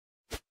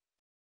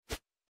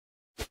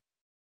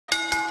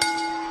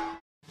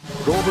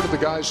go over to the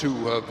guys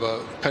who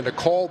have kind of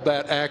called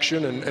that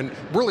action, and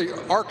really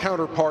our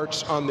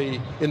counterparts in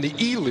the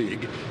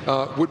E-League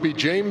would be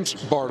James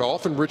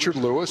Bardolph and Richard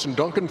Lewis and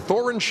Duncan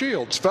Thorin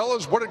Shields.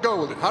 Fellas,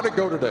 how'd it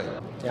go today?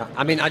 Yeah,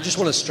 I mean, I just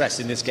want to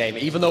stress in this game,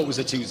 even though it was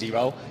a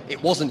 2-0,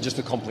 it wasn't just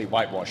a complete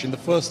whitewash. In the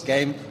first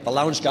game, the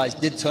Lounge guys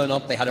did turn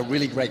up. They had a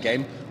really great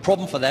game.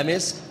 Problem for them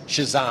is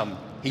Shazam.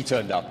 He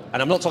turned up.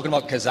 And I'm not talking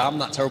about Kazam,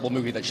 that terrible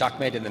movie that Shaq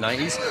made in the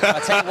 90s. I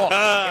tell you what,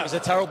 it was a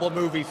terrible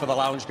movie for the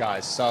Lounge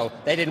guys, so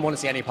they didn't want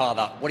to see any part of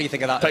that. What do you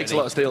think of that? Takes a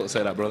lot of steel to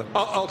say that, brother.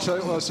 I'll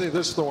say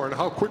this, Thorin.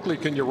 How quickly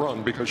can you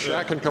run? Because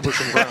Shaq can cover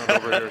some ground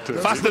over here, too.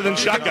 Faster than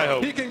Shaq, I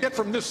hope. He can get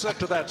from this set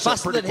to that set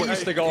Faster than he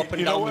used to go up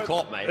and down the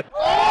court, mate.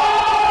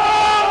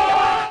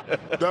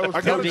 That was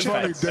pretty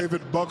funny,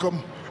 David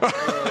Buckham.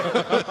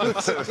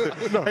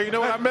 Hey, you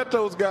know what? I met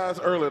those guys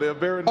earlier. They're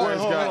very nice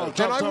guys.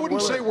 And I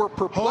wouldn't say we're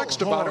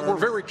perplexed about it. We're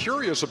very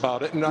curious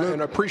about it, and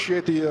I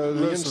appreciate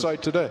the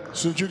insight today.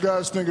 Since you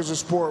guys think it's a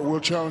sport, we'll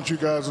challenge you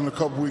guys in a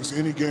couple weeks.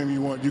 Any game you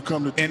want, you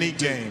come to any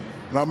game.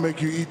 And I'll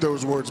make you eat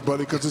those words,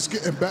 buddy, because it's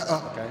getting better.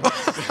 Okay.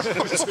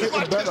 It's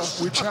getting better.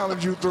 We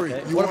challenge you 3.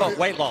 Okay. What about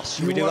weight loss?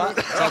 Should we do that?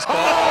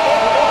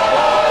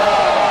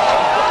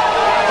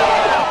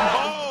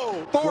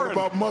 What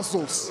about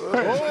muscles?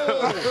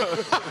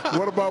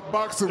 What about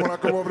boxing when I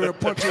come over there and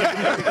punch you?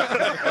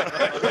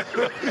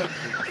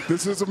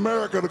 This is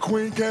America. The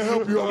Queen can't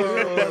help you over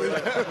here, buddy.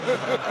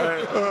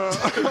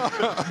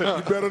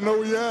 You better know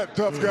where you're at,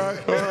 tough guy.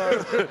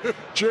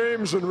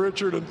 James and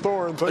Richard and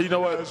Thorin,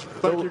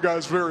 thank you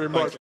guys very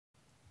much.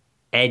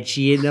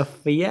 Edgy enough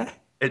for you?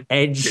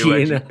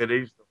 Edgy enough.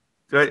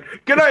 Good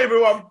night,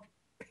 everyone.